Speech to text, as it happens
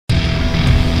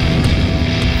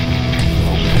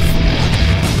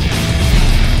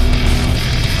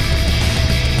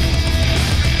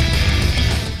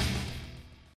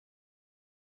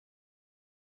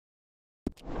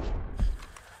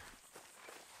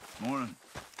Morning.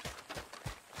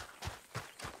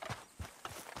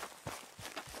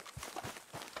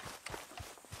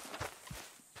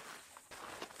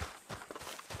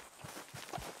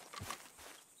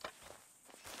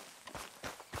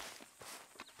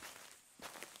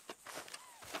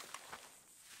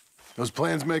 Those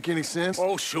plans make any sense?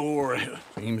 Oh, sure.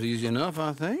 Seems easy enough,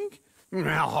 I think.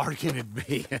 How hard can it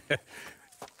be?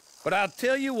 But I'll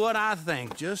tell you what I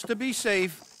think. Just to be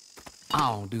safe,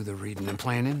 I'll do the reading and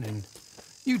planning, and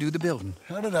you do the building.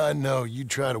 How did I know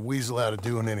you'd try to weasel out of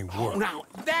doing any work? Now,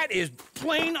 that is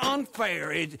plain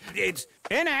unfair. It's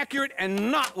inaccurate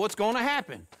and not what's going to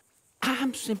happen.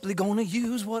 I'm simply going to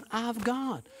use what I've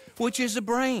got, which is a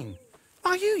brain.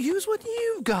 While you use what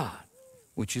you've got,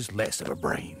 which is less of a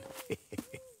brain.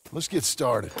 Let's get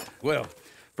started. Well,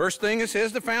 first thing it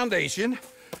says the foundation,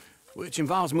 which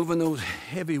involves moving those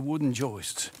heavy wooden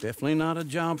joists. Definitely not a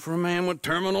job for a man with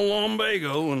terminal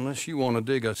lumbago, unless you want to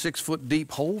dig a 6-foot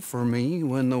deep hole for me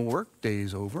when the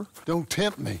workday's over. Don't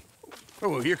tempt me.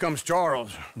 Oh, here comes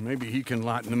Charles. Maybe he can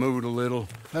lighten the mood a little.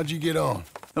 How'd you get on?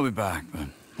 He'll be back, but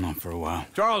not for a while.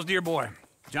 Charles, dear boy,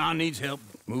 John needs help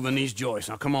moving these joists.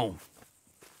 Now, come on.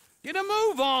 Get a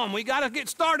move on. We gotta get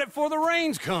started before the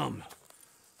rains come.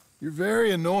 You're very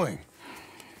annoying.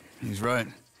 He's right.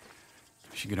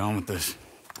 We should get on with this.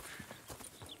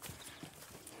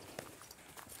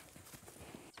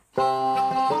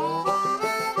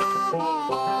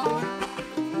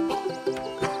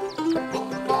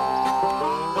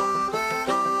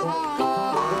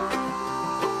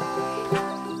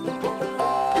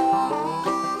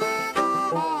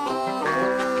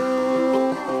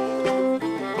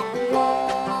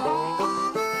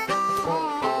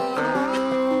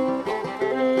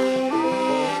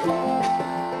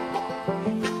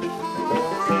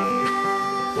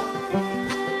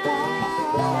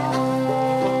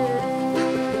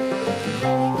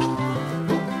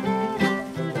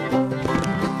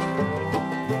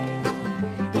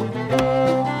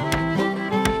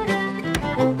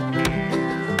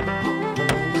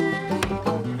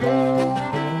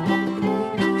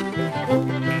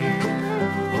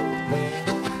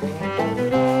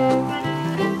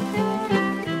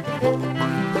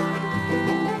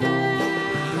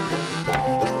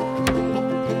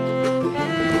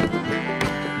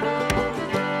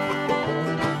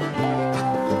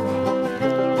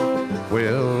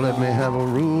 Well, let me have a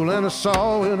rule and a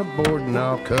saw and a board and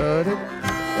I'll cut it.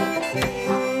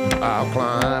 I'll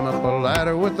climb up a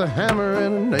ladder with a hammer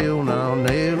and a nail and I'll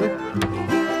nail it.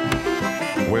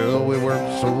 Well, we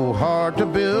worked so hard to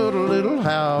build a little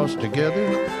house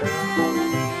together.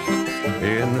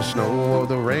 In the snow or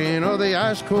the rain or the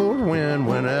ice cold wind,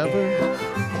 whenever.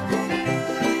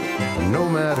 No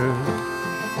matter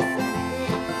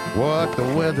what the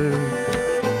weather,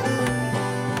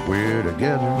 we're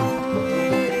together.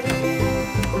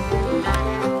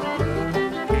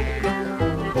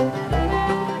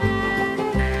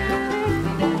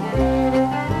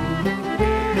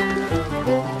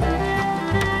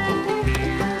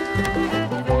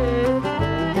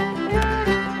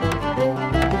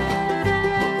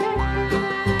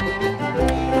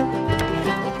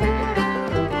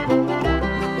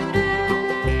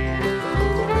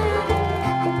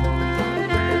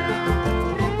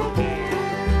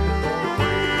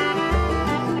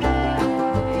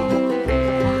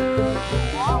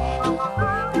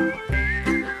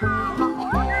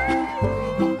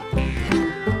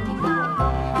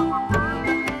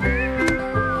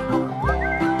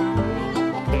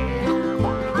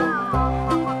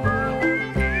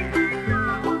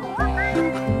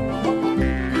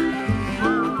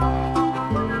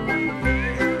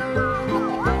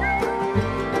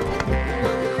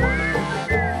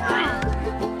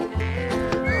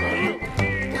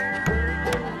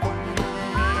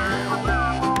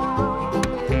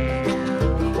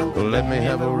 Let me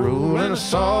have a rule and a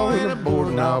saw and a board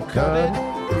and I'll cut it.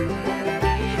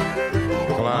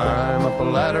 Climb up a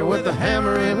ladder with a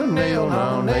hammer and a nail and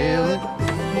I'll nail it.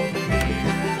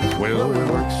 Well, we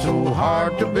worked so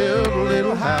hard to build a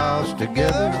little house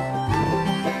together.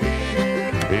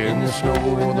 In the snow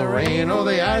or the rain or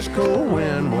the ice cold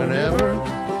wind, whenever.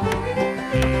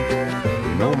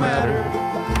 No matter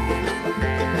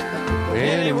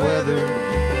any weather,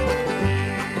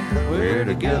 we're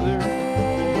together.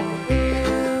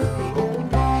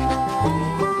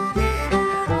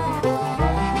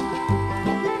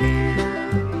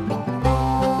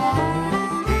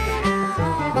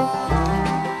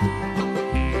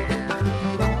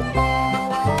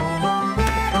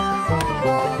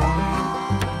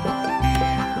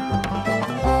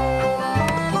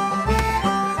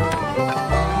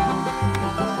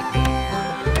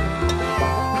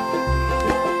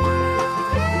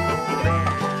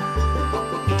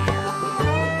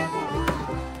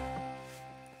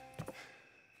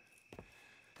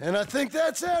 I think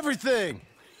that's everything.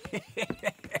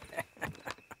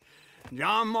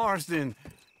 John Marston,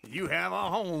 you have a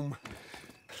home.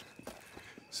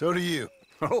 So do you.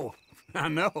 Oh, I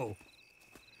know.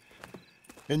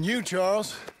 And you,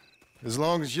 Charles. As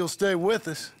long as you'll stay with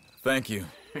us. Thank you.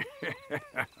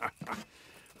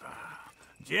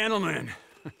 Gentlemen,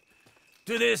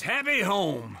 to this happy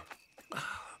home.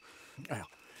 Well,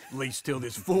 at least till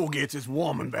this fool gets his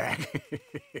woman back.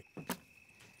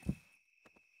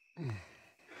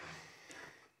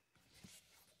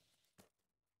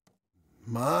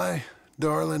 My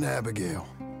darling Abigail,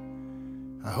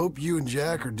 I hope you and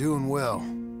Jack are doing well.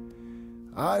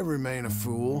 I remain a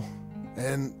fool,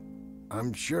 and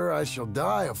I'm sure I shall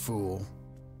die a fool.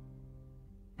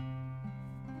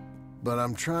 But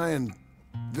I'm trying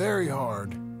very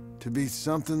hard to be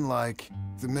something like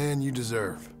the man you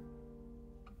deserve.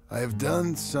 I have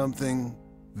done something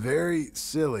very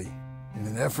silly in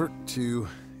an effort to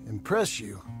impress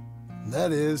you. And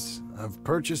that is, I've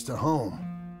purchased a home.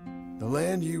 The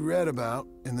land you read about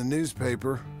in the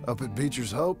newspaper up at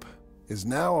Beecher's Hope is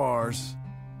now ours,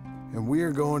 and we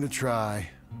are going to try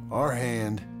our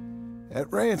hand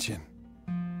at ranching.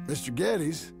 Mr.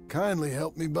 Geddes kindly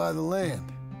helped me buy the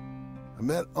land. I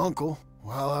met Uncle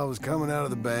while I was coming out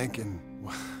of the bank, and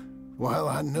while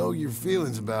I know your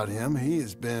feelings about him, he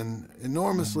has been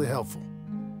enormously helpful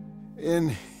in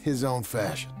his own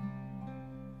fashion.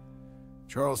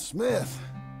 Charles Smith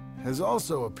has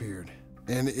also appeared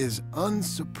and is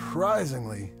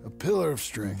unsurprisingly a pillar of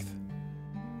strength.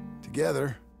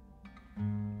 Together,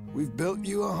 we've built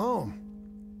you a home.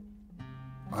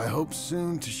 I hope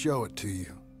soon to show it to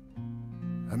you.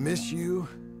 I miss you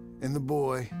and the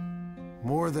boy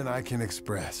more than I can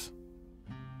express.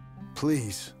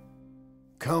 Please,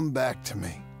 come back to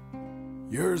me.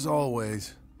 Yours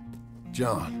always,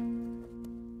 John.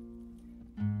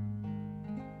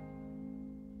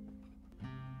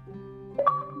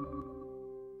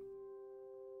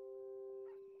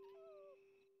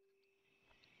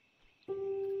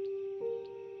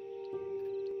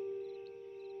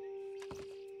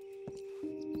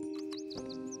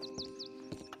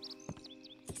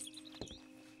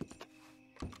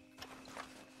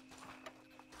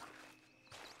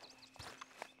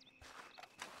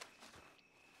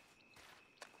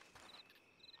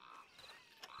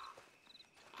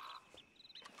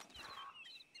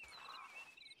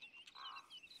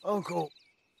 Uncle,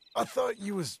 I thought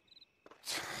you was...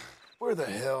 Where the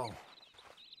hell?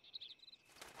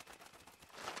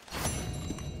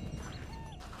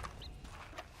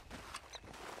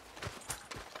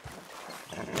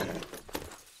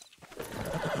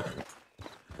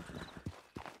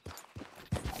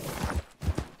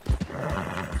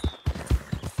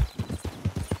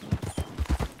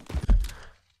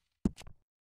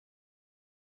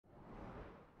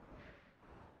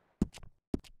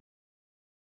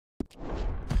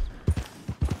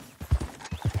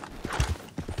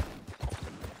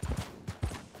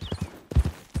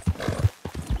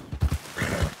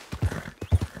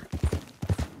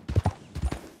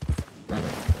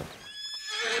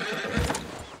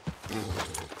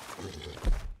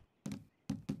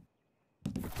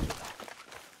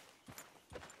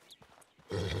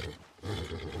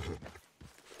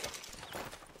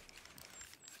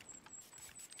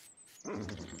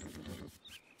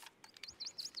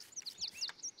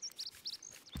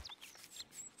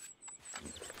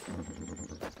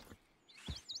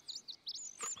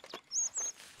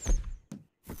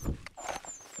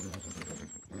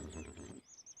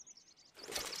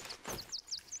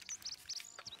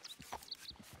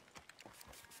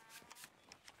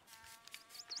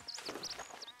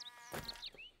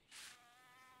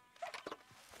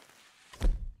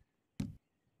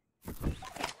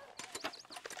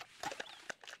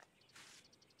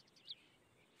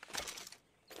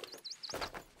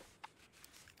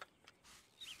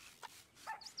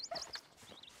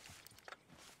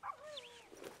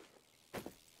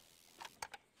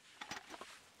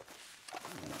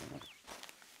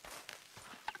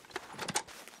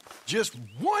 Just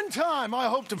one time I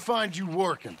hope to find you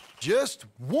working. Just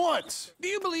once. Do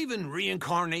you believe in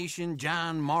reincarnation,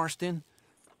 John Marston?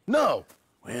 No.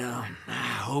 Well, I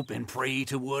hope and pray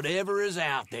to whatever is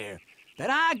out there that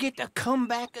I get to come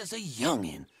back as a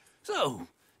youngin', so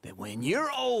that when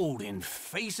you're old and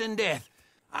facing death,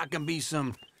 I can be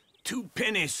some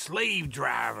two-penny slave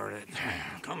driver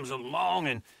that comes along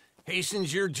and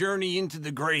hastens your journey into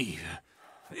the grave.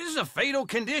 This is a fatal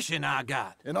condition I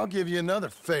got. And I'll give you another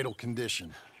fatal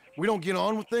condition. We don't get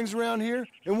on with things around here,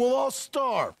 and we'll all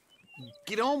starve.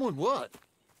 Get on with what?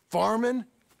 Farming,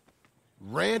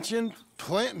 ranching,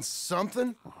 planting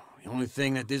something. The only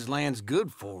thing that this land's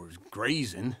good for is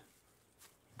grazing.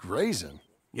 Grazing?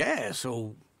 Yeah,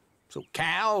 so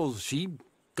cows, sheep,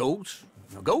 goats.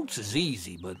 Now, goats is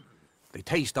easy, but they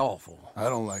taste awful. I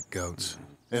don't like goats.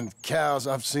 And cows,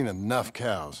 I've seen enough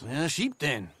cows. Yeah, sheep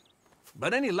then.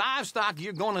 But any livestock,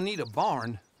 you're gonna need a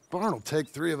barn. Barn will take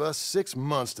 3 of us 6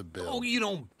 months to build. Oh, you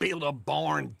don't build a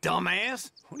barn,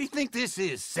 dumbass. What do you think this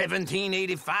is,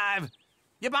 1785?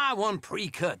 You buy one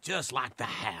pre-cut just like the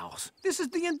house. This is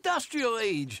the industrial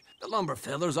age. The lumber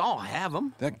fellers all have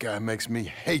them. That guy makes me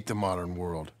hate the modern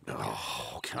world.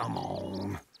 Oh, come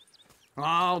on.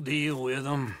 I'll deal with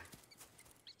them.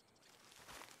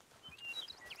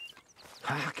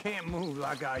 I can't move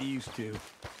like I used to.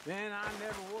 Then I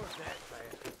never was that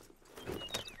fast.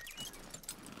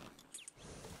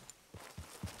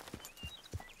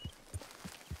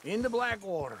 Into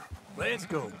Blackwater. Let's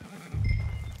go.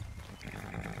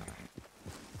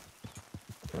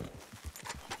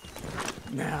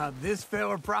 Now, this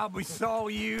fella probably saw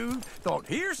you, thought,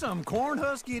 here's some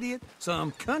cornhusk idiot,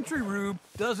 some country rube,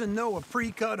 doesn't know a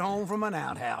pre-cut home from an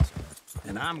outhouse.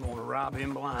 And I'm gonna rob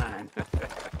him blind.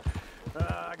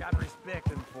 I gotta respect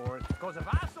him for it, because if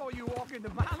I saw you walk into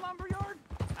my lumberyard,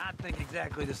 I'd think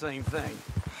exactly the same thing.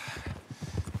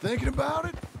 Thinking about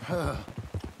it?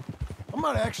 I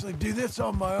might actually do this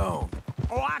on my own.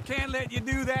 Oh, I can't let you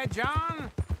do that,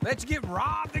 John. Let you get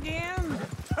robbed again?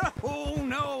 Oh,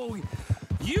 no.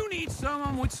 You need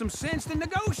someone with some sense to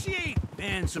negotiate.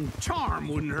 And some charm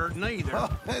wouldn't hurt neither.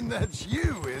 Oh, and that's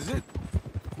you, is it?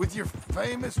 With your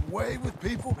famous way with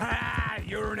people? Ah,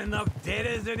 you're in enough debt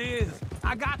as it is.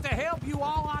 I got to help you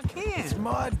all I It's can.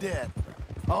 my debt.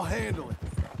 I'll handle it.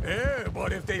 Yeah,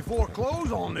 but if they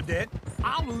foreclose on the debt,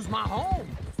 I'll lose my home.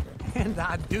 And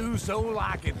I do so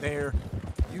like it there.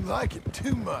 You like it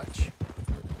too much.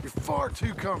 You're far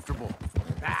too comfortable.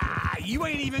 Ah, you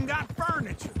ain't even got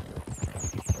furniture.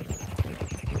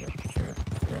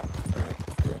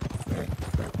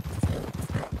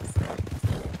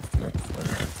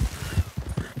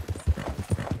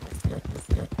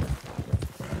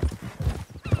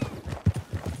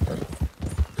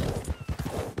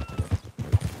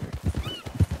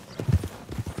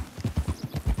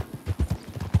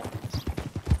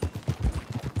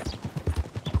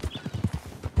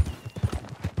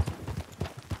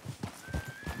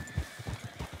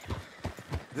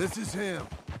 This is him.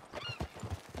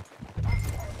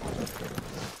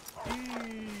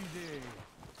 Easy.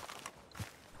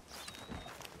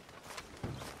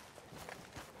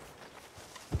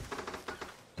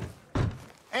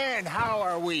 And how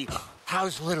are we?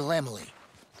 How's little Emily?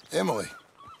 Emily.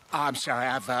 I'm sorry,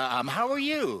 how are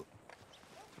you?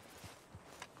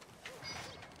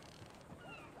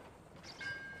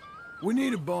 We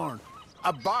need a barn.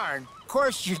 A barn? Of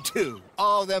course you do.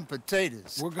 All them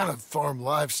potatoes. We're gonna farm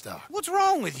livestock. What's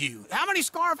wrong with you? How many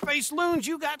Scarface loons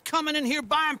you got coming in here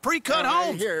buying pre-cut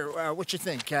homes? Here, what you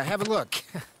think? Have a look.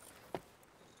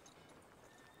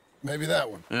 Maybe that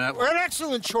one. We're an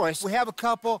excellent choice. We have a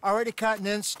couple already cut and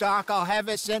in stock. I'll have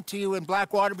it sent to you in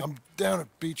Blackwater. I'm down at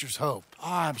Beecher's Hope. Oh,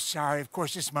 I'm sorry. Of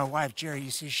course, this is my wife, Jerry.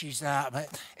 You see, she's,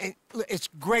 but it's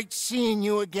great seeing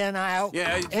you again, Al.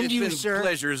 Yeah, and it's you, been sir. a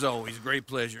pleasure as always. Great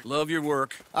pleasure. Love your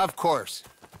work. Of course.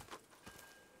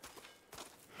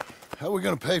 How are we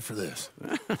gonna pay for this?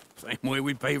 Same way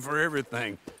we pay for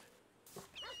everything.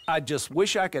 I just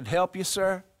wish I could help you,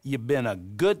 sir. You've been a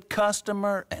good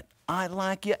customer, and I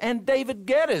like you, and David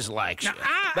Geddes likes you.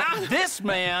 But this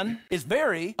man is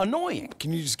very annoying.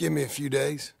 Can you just give me a few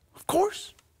days? Of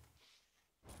course.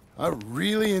 I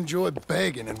really enjoy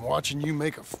begging and watching you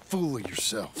make a fool of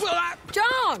yourself. Well,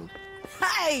 John!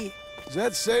 Hey! Is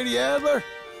that Sadie Adler?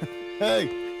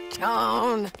 Hey.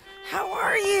 John, how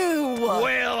are you?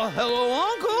 well, hello,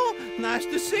 Uncle. Nice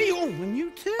to see you. And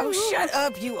you too. Oh, shut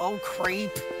up, you old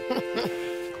creep.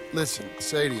 Listen,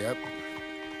 Sadie, you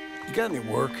got any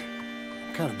work?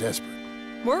 I'm kind of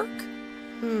desperate. Work?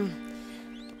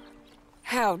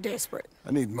 How desperate?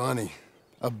 I need money.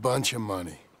 A bunch of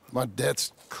money. My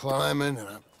debt's climbing,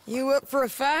 and You up for a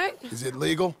fight? is it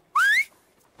legal?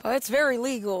 Well, it's very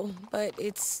legal, but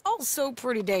it's also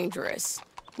pretty dangerous.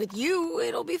 With you,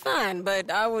 it'll be fine, but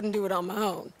I wouldn't do it on my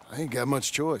own. I ain't got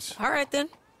much choice. All right, then.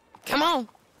 Come on.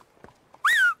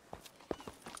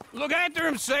 Look after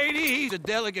him, Sadie. He's a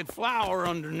delicate flower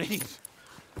underneath.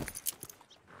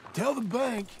 Tell the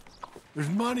bank there's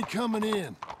money coming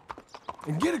in.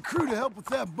 And get a crew to help with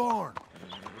that barn.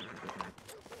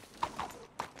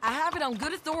 I have it on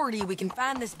good authority we can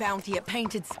find this bounty at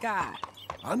Painted Sky.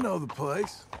 I know the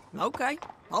place. Okay,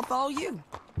 I'll follow you.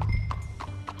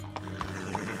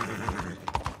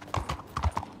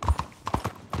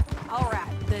 All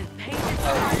right, the Painted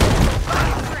Sky...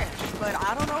 but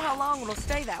I don't know how long it'll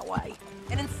stay that way.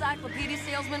 An encyclopedia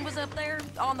salesman was up there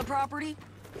on the property.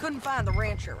 Couldn't find the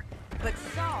rancher, but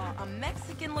saw a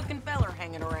Mexican-looking feller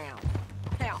hanging around.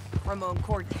 Now, Ramon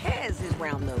Cortez is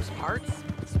round those parts,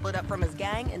 split up from his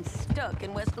gang and stuck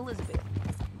in West Elizabeth.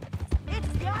 It's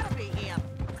gotta be him.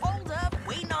 Hold up,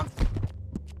 waiting on...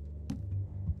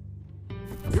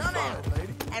 You're Sun fine, out.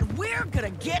 lady. And we're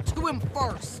gonna get to him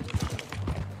first.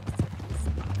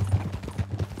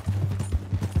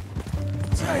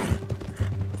 Sadie!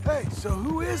 Hey, so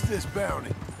who is this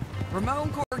bounty?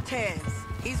 Ramon Cortez.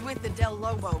 He's with the Del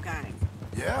Lobo gang.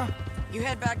 Yeah? You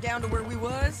head back down to where we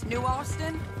was, New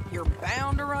Austin, you're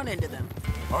bound to run into them.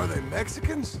 Are they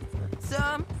Mexicans?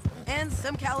 Some, and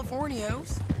some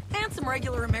Californios, and some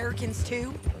regular Americans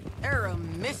too. They're a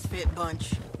misfit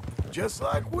bunch. Just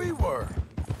like we were.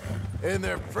 And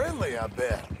they're friendly, I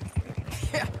bet.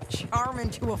 Yeah,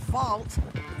 charming to a fault.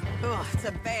 Ugh, it's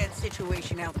a bad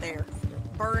situation out there.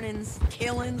 Burnings,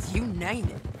 killings, you name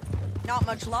it. Not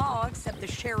much law except the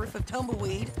sheriff of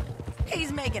Tumbleweed.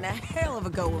 He's making a hell of a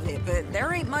go of it, but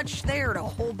there ain't much there to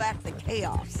hold back the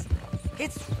chaos.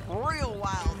 It's real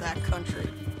wild, that country.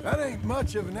 That ain't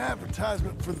much of an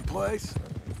advertisement for the place.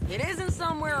 It isn't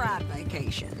somewhere I'd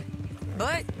vacation,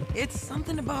 but it's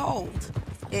something to behold.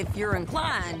 If you're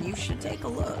inclined, you should take a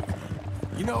look.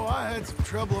 You know, I had some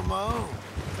trouble of my own.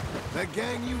 That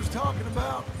gang you was talking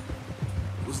about,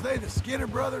 was they the Skinner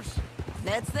brothers?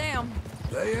 That's them.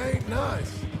 They ain't nice.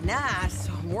 Nice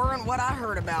weren't what I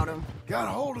heard about them. Got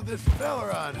hold of this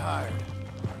feller I'd hired.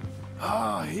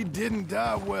 Ah, he didn't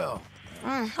die well.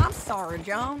 I'm sorry,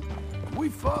 John. We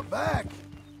fought back.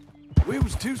 We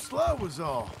was too slow was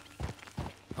all.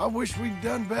 I wish we'd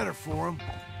done better for him.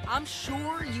 I'm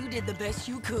sure you did the best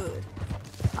you could.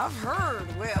 I've heard,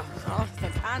 well, the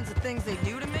kinds of things they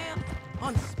do to men.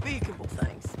 Unspeakable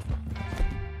things.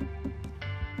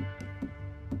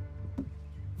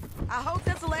 I hope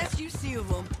that's the last you see of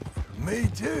them. Me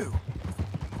too.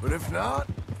 But if not,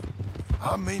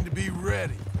 I mean to be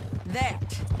ready.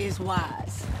 That is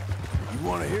wise. You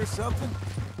want to hear something?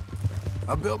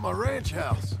 I built my ranch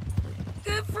house.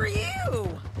 Good for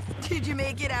you. Did you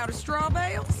make it out of straw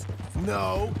bales?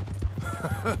 No.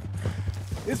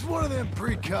 It's one of them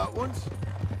pre-cut ones.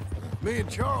 Me and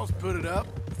Charles put it up,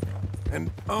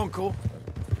 and Uncle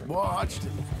watched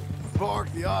and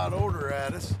barked the odd order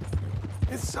at us.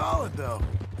 It's solid, though.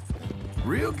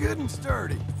 Real good and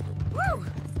sturdy. Woo!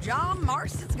 John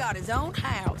Marston's got his own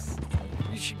house.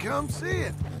 You should come see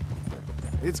it.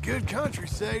 It's good country,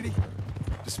 Sadie.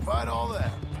 Despite all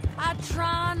that. I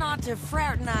try not to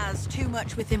fraternize too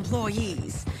much with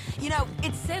employees. You know,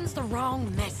 it sends the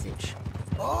wrong message.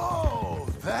 Oh,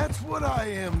 that's what I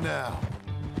am now.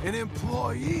 An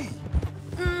employee.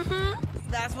 Mm-hmm.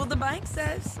 That's what the bank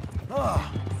says.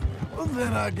 Oh, well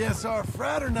then I guess our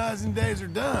fraternizing days are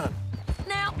done.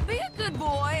 Now, be a good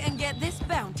boy and get this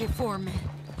bounty for me.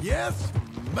 Yes,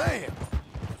 ma'am.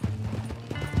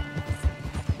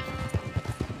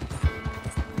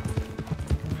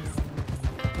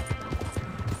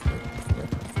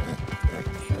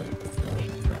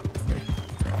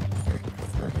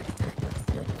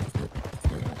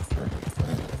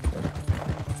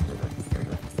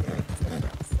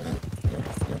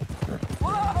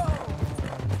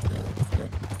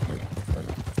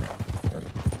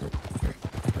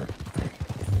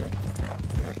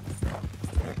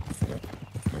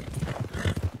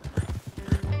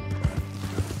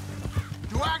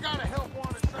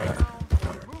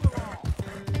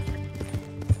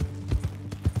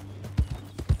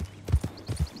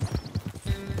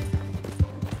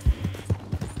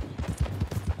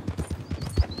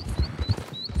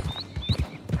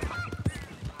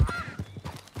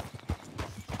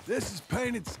 This is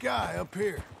Painted Sky up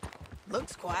here.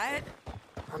 Looks quiet.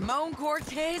 Ramon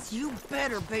Cortez, you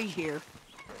better be here.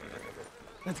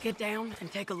 Let's get down and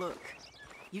take a look.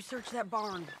 You search that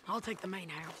barn. I'll take the main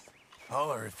house.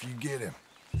 Holler if you get him.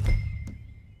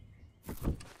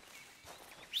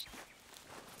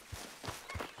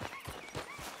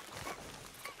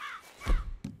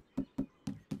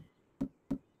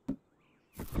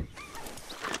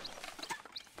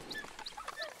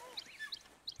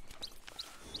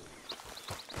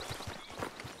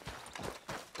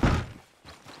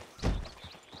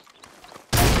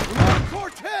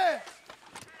 Cortez!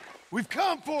 We've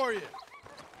come for you.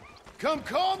 Come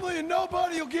calmly and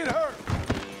nobody will get hurt.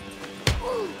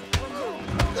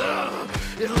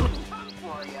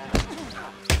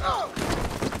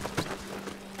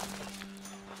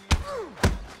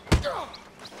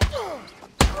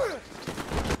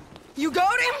 You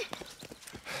got him?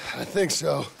 I think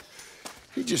so.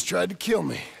 He just tried to kill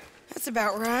me. That's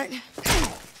about right.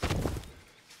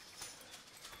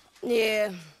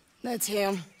 Yeah, that's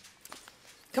him.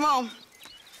 Come on.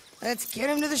 Let's get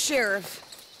him to the sheriff.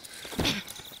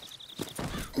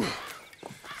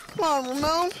 Come on,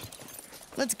 Ramon.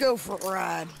 Let's go for a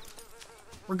ride.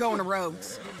 We're going to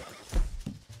Rhodes.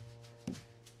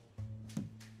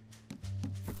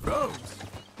 Rhodes?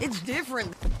 It's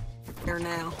different there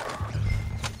now.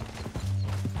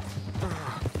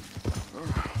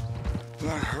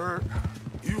 That hurt.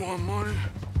 You want money?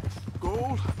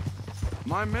 Gold?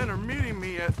 My men are meeting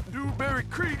me at Dewberry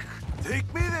Creek.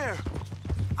 Take me there.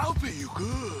 I'll pay you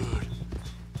good.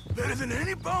 Better than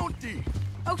any bounty.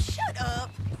 Oh, shut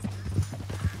up.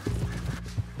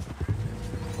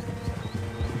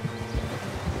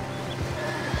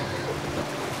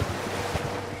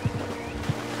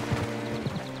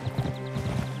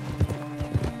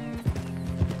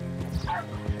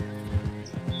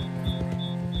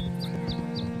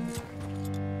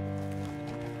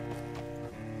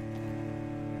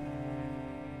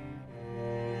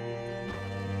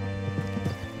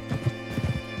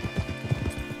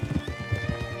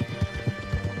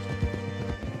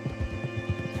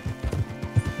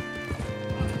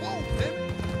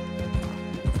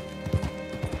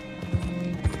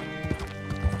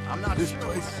 This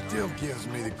place still gives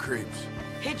me the creeps.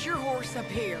 Hitch your horse up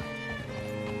here.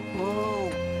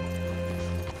 Whoa.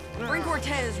 Bring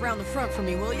Cortez round the front for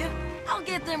me, will you? I'll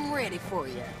get them ready for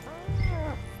you.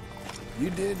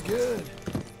 You did good.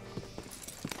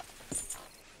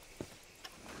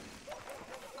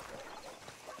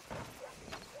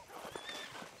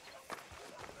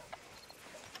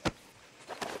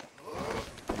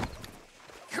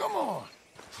 Come on.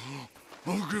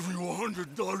 I'll give you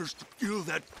 $100 to kill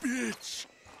that bitch.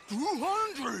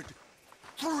 200.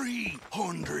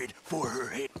 300 for her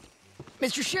head.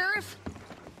 Mr. Sheriff?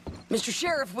 Mr.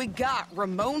 Sheriff, we got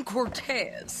Ramon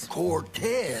Cortez.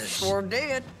 Cortez? Sure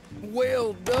did.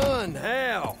 Well done,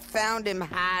 Hal. Found him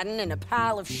hiding in a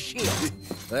pile of shit.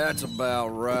 That's about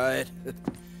right.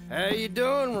 How you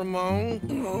doing,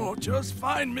 Ramon? Oh, just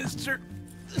fine, mister.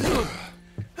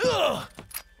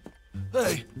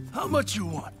 Hey, how much you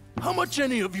want? How much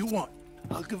any of you want?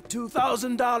 I'll give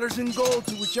 $2,000 in gold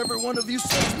to whichever one of you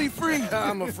sets me free.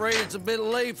 I'm afraid it's a bit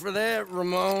late for that,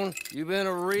 Ramon. You've been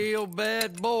a real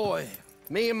bad boy.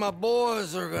 Me and my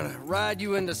boys are gonna ride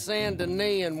you into Saint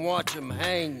Denis and watch them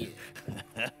hang you.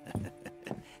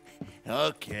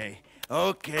 Okay,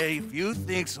 if you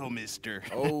think so, mister.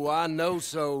 Oh, I know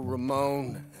so,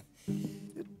 Ramon.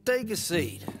 Take a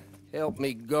seat. Help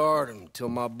me guard them till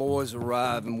my boys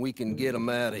arrive and we can get them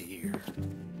out of here.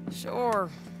 Sure.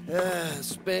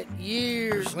 Spent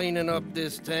years cleaning up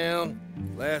this town.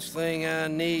 Last thing I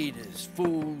need is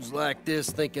fools like this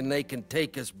thinking they can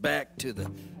take us back to the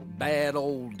bad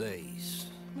old days.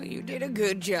 Well, you did a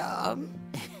good job.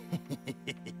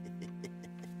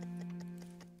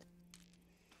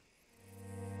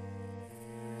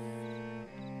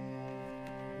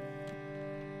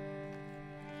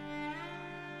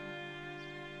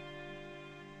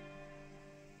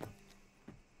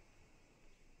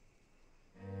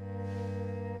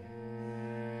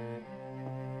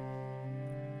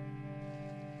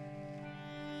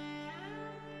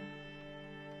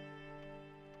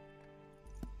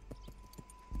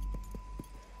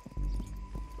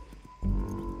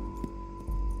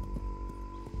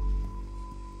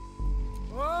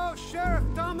 Oh, Sheriff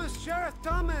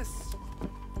Thomas!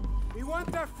 We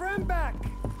want our friend back!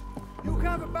 You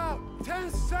have about 10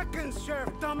 seconds,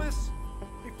 Sheriff Thomas,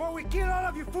 before we kill all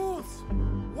of you fools!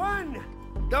 1!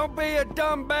 Don't be a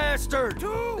dumb bastard!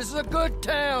 2! This is a good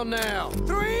town now!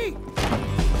 3!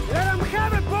 Let them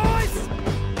have it, boys!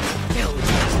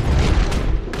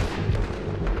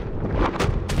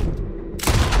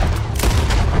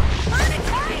 Burn it,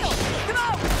 Kyle! Come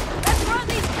on! Let's run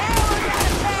these cowards out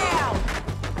of town!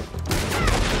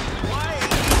 Why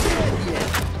ain't he dead yet?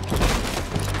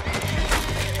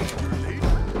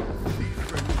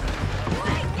 You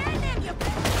ain't getting him, you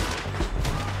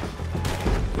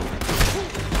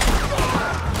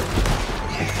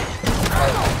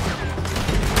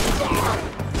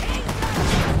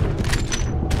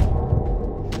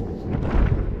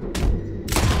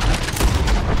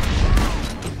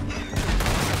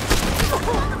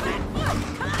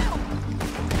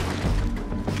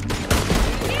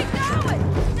Keep going!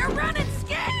 They're running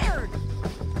scared!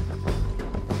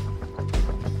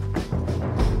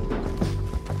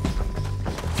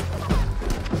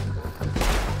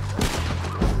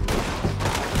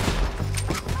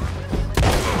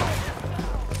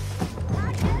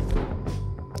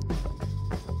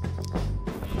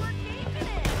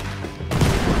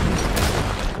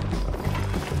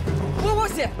 What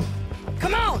was it?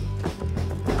 Come on!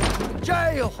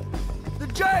 Jail!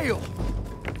 jail!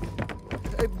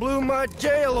 They blew my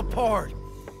jail apart.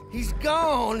 He's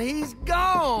gone, he's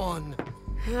gone!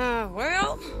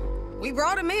 Well, we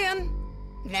brought him in.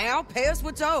 Now pay us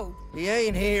what's owed. He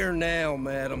ain't here now,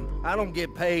 madam. I don't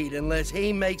get paid unless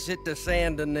he makes it to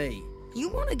Saint Denis. You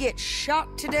want to get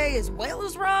shot today as well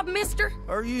as rob, mister?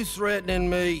 Are you threatening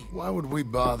me? Why would we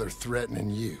bother threatening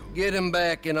you? Get him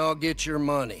back and I'll get your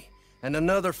money. And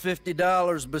another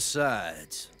 $50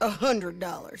 besides.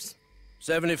 $100.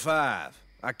 75.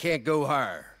 I can't go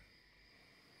higher.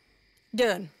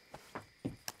 Done.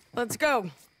 Let's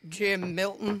go, Jim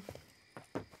Milton.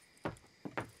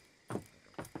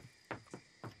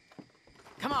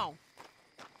 Come on.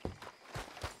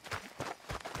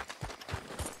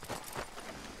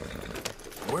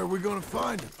 Where are we gonna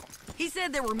find him? He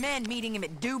said there were men meeting him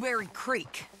at Dewberry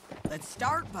Creek. Let's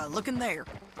start by looking there.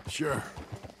 Sure.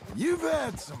 You've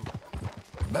had some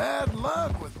bad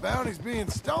luck with bounties being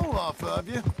stolen off of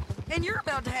you. And you're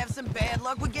about to have some bad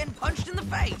luck with getting punched in the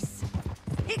face.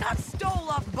 He got stole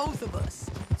off both of us.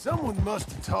 Someone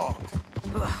must have talked.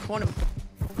 One of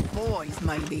the boys,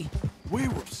 maybe. We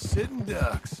were sitting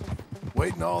ducks,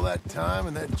 waiting all that time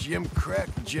in that Jim Crack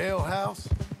jailhouse.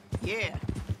 Yeah.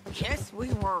 Yes,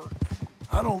 we were.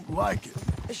 I don't like it.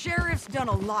 The sheriff's done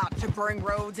a lot to bring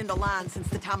roads into line since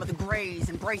the time of the Grays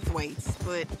and Braithwaites,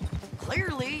 but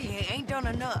clearly he ain't done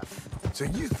enough. So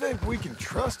you think we can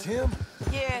trust him?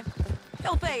 Yeah,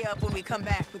 he'll pay up when we come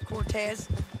back with Cortez.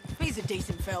 He's a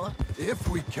decent fella. If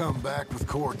we come back with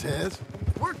Cortez.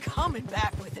 We're coming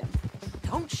back with him.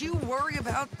 Don't you worry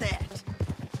about that.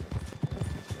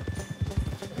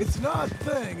 It's an odd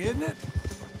thing, isn't it?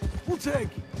 We'll take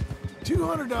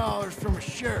 $200 from a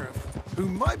sheriff who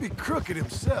might be crooked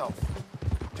himself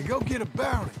to go get a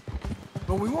bounty.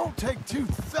 But we won't take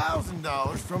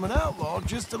 $2,000 from an outlaw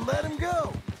just to let him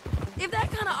go. If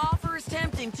that kind of offer is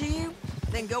tempting to you,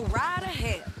 then go right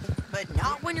ahead. But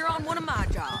not when you're on one of my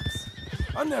jobs.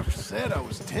 I never said I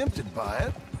was tempted by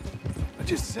it. I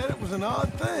just said it was an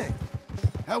odd thing.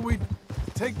 How we'd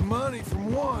take money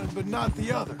from one but not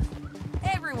the other.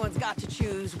 Everyone's got to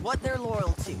choose what they're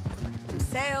loyal to.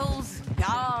 Themselves,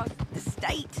 God, the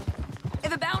state.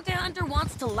 If a bounty hunter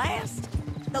wants to last,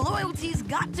 the loyalty's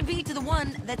got to be to the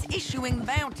one that's issuing the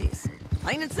bounties.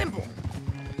 Plain and simple.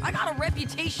 I got a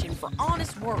reputation for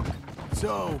honest work.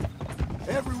 So,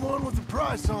 everyone with a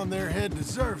price on their head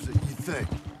deserves it, you think?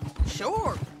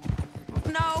 Sure.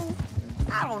 No,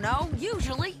 I don't know,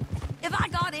 usually. If I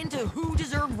got into who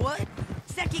deserved what,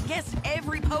 second-guessed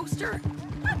every poster,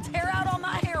 I'd tear out all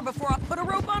my hair before I put a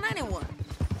rope on anyone.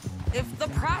 If the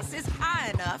price is high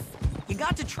enough, you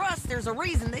got to trust there's a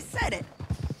reason they said it.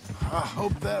 I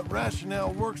hope that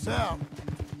rationale works out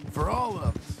for all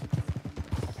of us.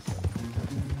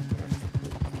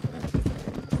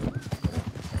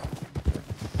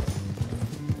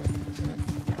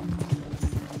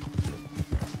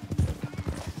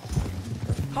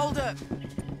 Hold up.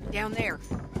 Down there.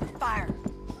 Fire.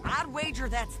 I'd wager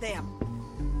that's them.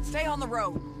 Stay on the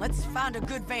road. Let's find a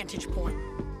good vantage point.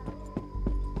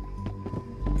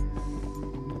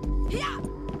 Yeah!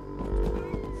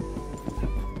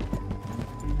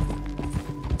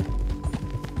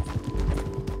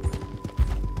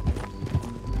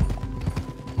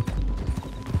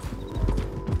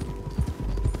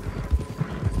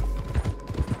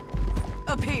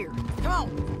 Up here. Come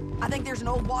on. I think there's an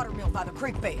old water mill by the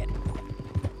creek bed.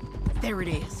 There it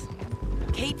is.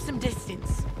 Keep some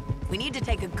distance. We need to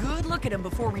take a good look at him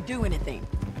before we do anything.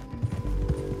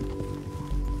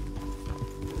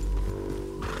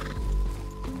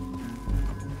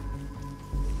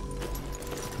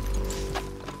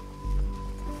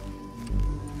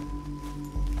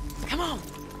 Come on.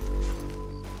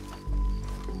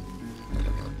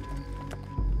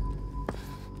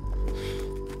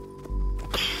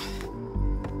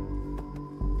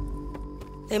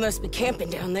 They must be camping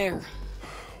down there.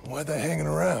 Why are they hanging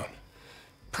around?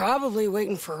 Probably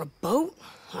waiting for a boat.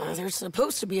 There's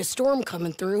supposed to be a storm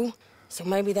coming through, so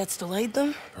maybe that's delayed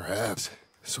them? Perhaps.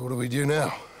 So what do we do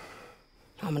now?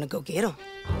 I'm gonna go get them.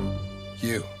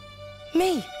 You.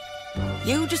 Me.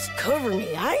 You just cover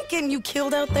me. I ain't getting you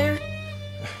killed out there.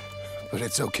 But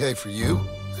it's okay for you?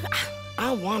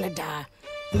 I wanna die.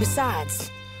 And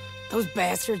besides, those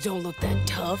bastards don't look that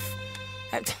tough.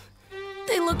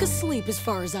 They look asleep as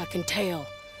far as I can tell.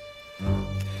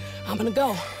 I'm gonna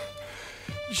go.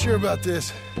 You sure about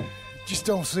this? Just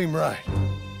don't seem right.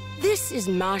 This is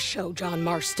my show, John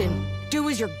Marston. Do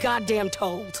as you're goddamn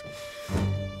told.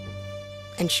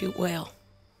 And shoot well.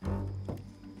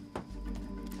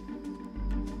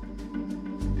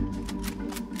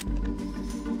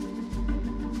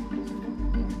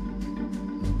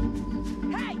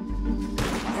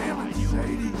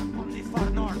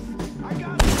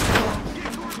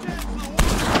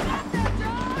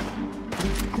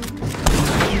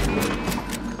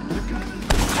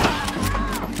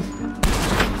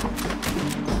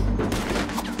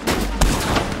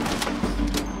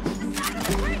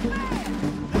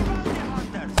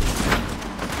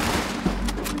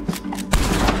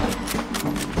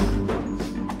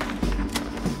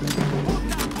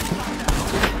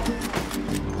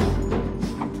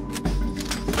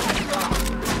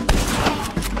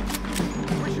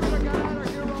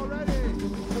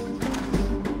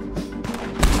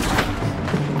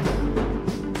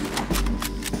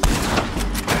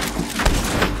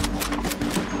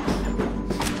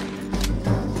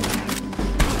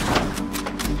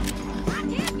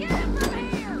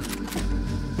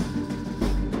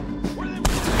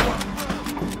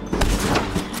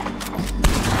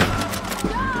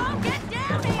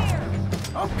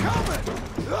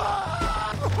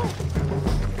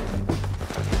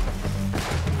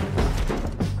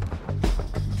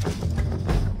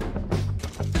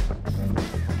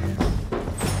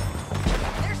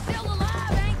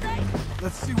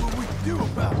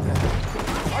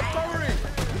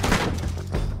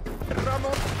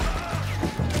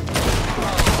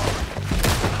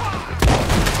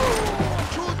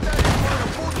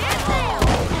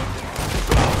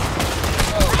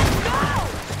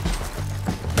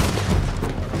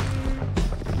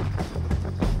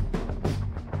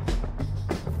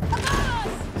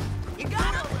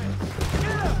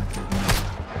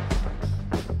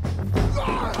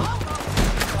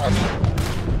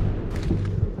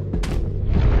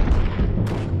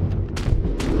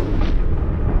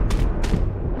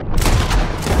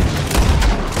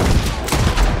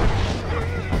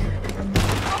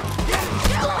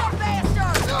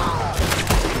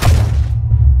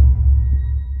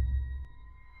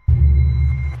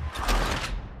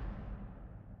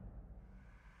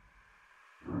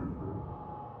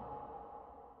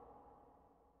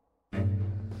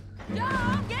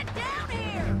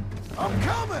 I'm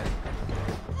coming!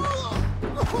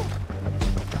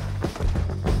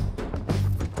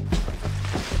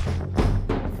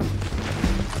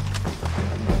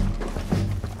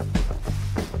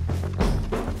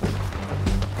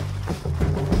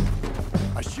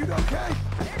 I shoot okay?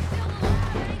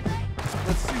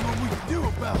 Let's see what we can do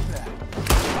about that.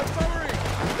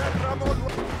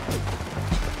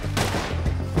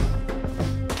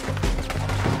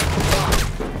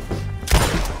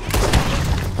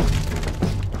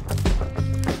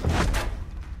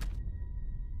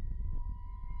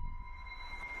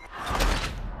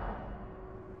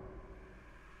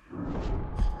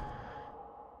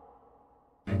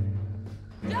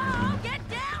 Joe, get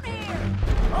down here!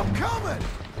 I'm coming!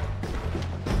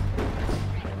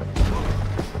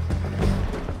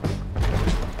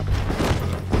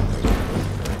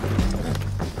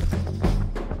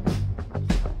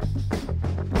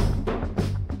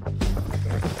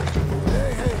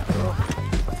 Hey, hey, girl.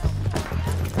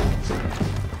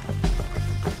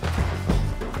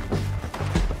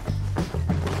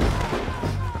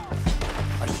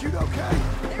 I shoot okay?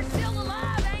 They're still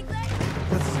alive, ain't they?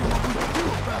 Let's see what we can do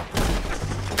about that.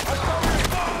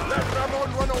 Let Ramon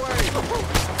run away!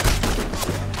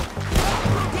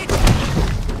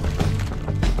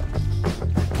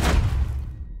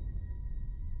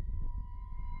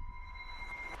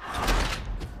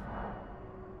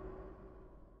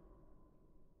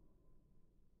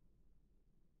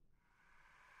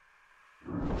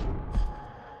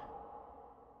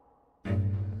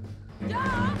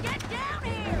 Joe, get down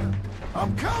here!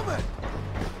 I'm coming!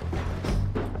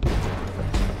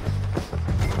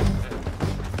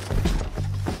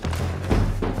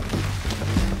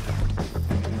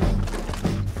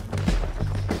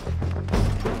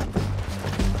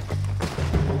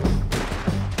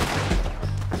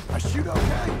 I shoot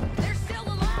okay? They're still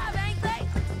alive, ain't they?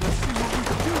 Let's see what we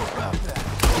can do about that.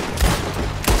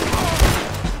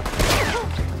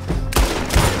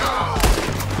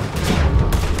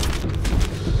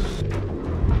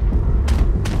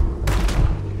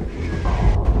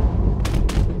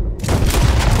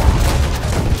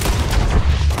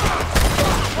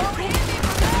 Won't hit me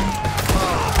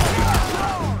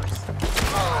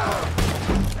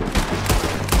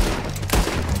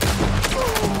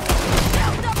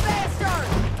Help the bastard!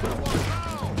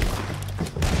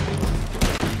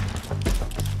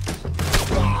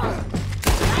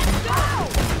 Let's go!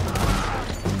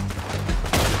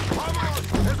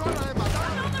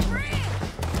 I'm on the bridge!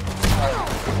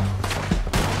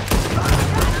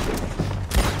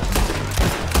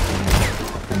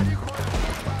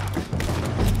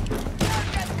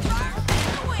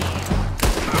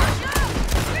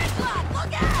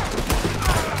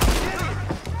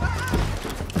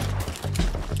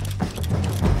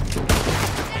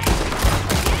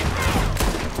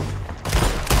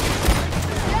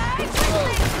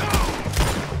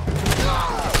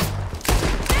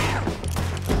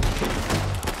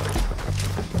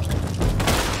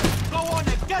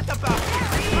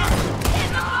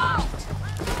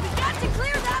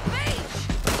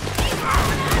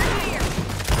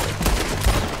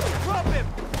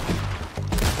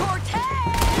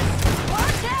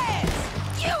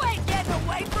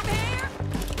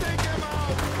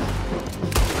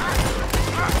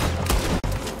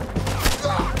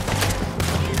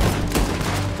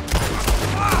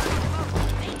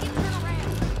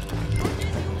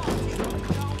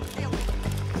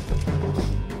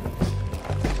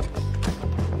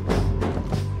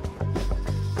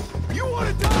 You want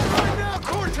to die right now,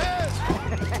 Cortez?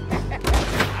 I'm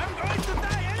going to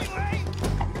die anyway!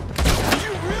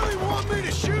 You really want me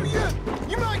to shoot you?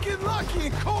 You might get lucky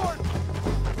in court.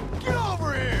 Get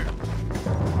over here.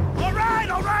 All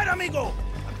right, amigo.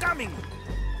 I'm coming.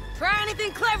 Try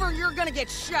anything clever, you're gonna get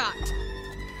shot.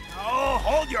 Oh,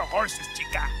 hold your horses,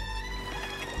 chica.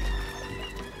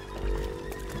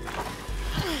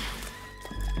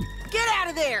 Get out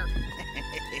of there!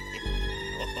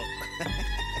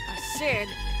 I said,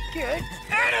 get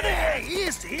Out of there!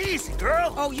 Easy, easy,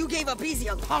 girl. Oh, you gave up easy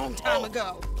a long time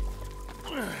ago.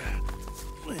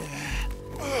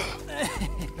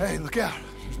 Hey, look out.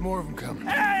 There's more of them coming.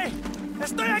 Hey!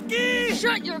 Estoy aquí!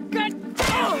 Shut your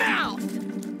goddamn mouth!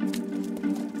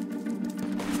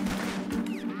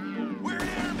 We're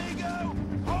here, amigo!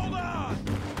 Hold on!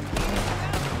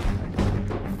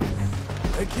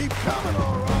 They keep coming,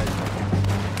 all right.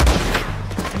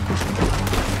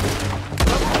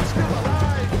 Someone's still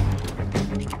alive.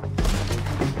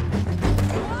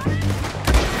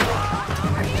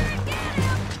 Over here and get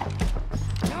him!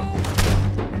 No!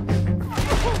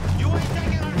 You ain't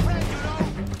taking our friend, you know?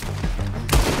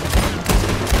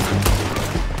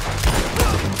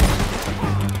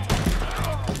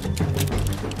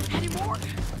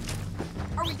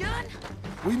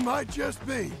 might just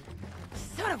be.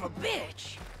 Son of a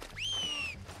bitch!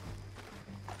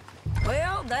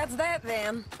 Well, that's that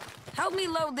then. Help me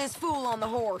load this fool on the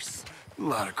horse. A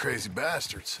lot of crazy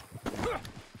bastards.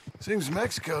 Seems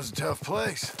Mexico's a tough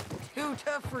place. Too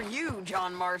tough for you,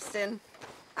 John Marston.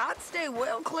 I'd stay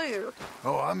well clear.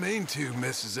 Oh, I mean to,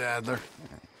 Mrs. Adler.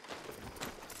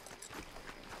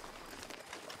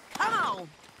 Come on!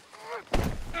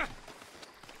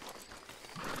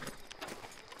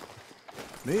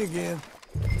 Me again.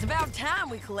 It's about time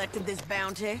we collected this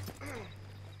bounty.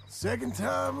 Second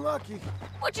time lucky.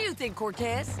 What you think,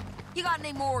 Cortez? You got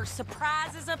any more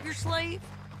surprises up your sleeve?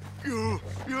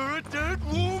 You're a dead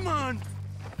woman,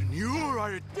 and you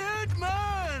are a dead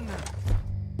man.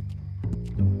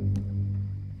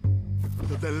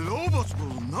 The Lobos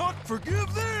will not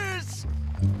forgive this.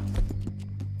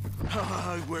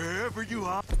 Wherever you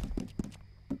are,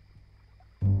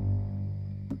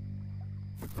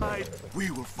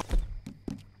 we will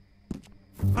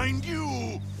find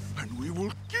you, and we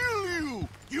will kill you.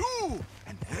 You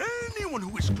and anyone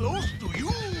who is close to you.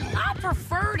 I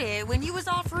preferred it when you was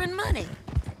offering money.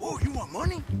 Oh, you want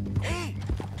money? Hey,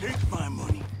 take my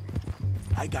money.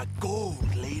 I got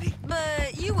gold, lady.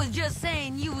 But you was just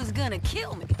saying you was gonna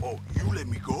kill me. Oh, you let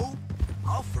me go?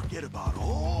 I'll forget about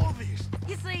all this.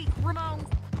 You see, Ramon,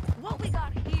 what we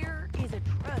got here is a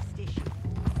trust issue.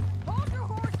 Hold your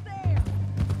horse there.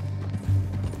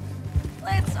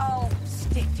 Let's all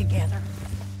stick together.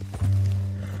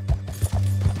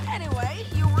 Anyway,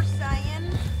 you were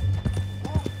saying...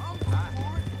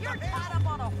 You're tied up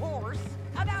on a horse,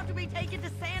 about to be taken to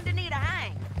San Denis to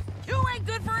hang. You ain't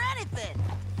good for anything.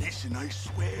 Listen, I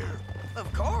swear.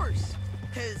 Of course,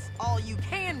 because all you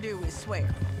can do is swear.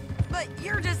 But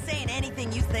you're just saying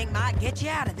anything you think might get you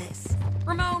out of this.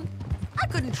 Ramon, I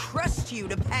couldn't trust you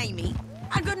to pay me.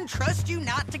 I couldn't trust you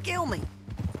not to kill me.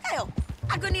 Hell,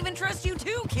 I couldn't even trust you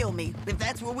to kill me, if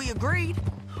that's what we agreed.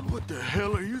 What the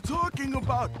hell are you talking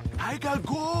about? I got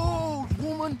gold,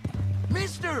 woman.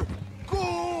 Mister,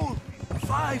 gold.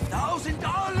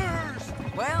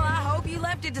 $5,000. Well, I hope you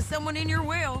left it to someone in your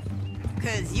will.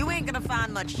 Because you ain't gonna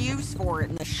find much use for it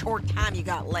in the short time you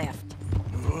got left.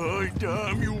 Oh,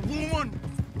 damn you, woman!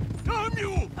 Damn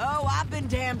you! Oh, I've been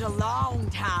damned a long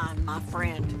time, my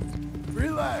friend.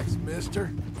 Relax,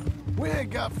 mister. We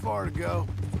ain't got far to go.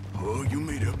 Oh, you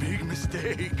made a big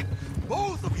mistake.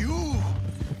 Both of you.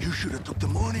 You should have took the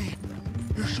money.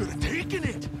 You should have taken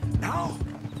it. Now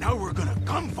we're gonna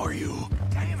come for you.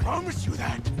 I promise you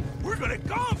that. We're gonna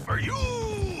come for you!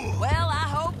 Well, I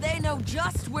hope they know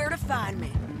just where to find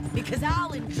me. Because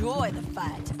I'll enjoy the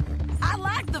fight. I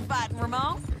like the fighting,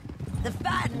 Ramon. The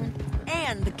fighting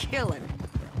and the killing.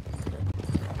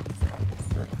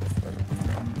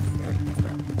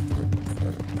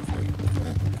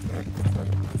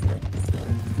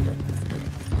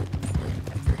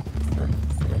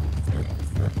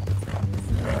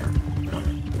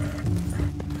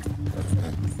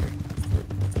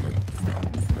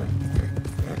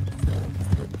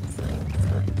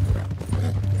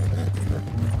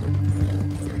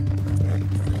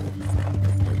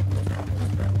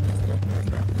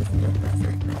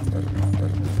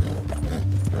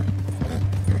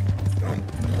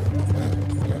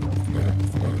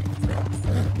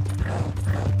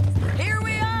 Here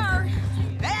we are,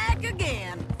 back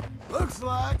again. Looks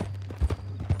like.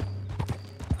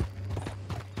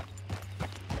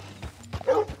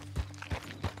 Come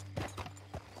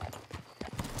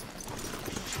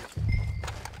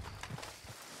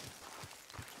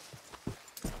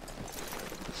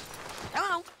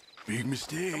on. Big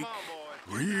mistake. Come on,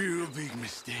 boy. Real big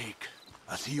mistake.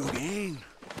 I'll see you again.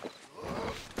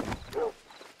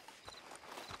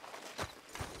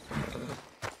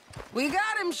 We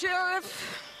got him,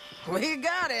 Sheriff. We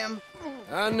got him.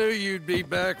 I knew you'd be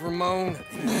back, Ramon.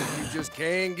 You just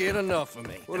can't get enough of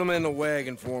me. Put him in the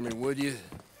wagon for me, would you?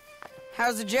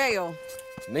 How's the jail?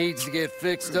 Needs to get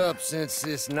fixed up since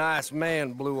this nice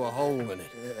man blew a hole in it.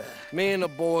 Me and the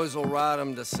boys will ride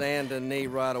him to San Denis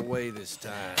right away this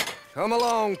time. Come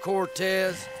along,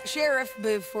 Cortez. Sheriff,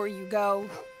 before you go,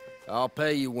 I'll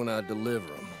pay you when I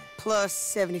deliver him. plus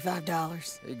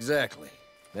 $75. Exactly.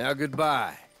 Now,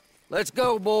 goodbye. Let's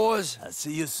go, boys. I'll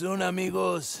see you soon,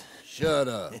 amigos. Shut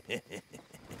up.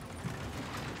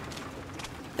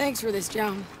 Thanks for this,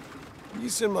 John. You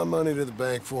send my money to the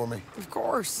bank for me. Of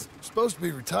course. I'm supposed to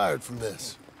be retired from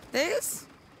this. This?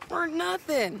 Weren't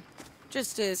nothing.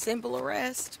 Just a simple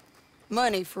arrest.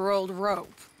 Money for old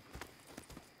rope.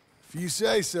 If you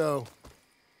say so.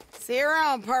 See you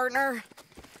around, partner.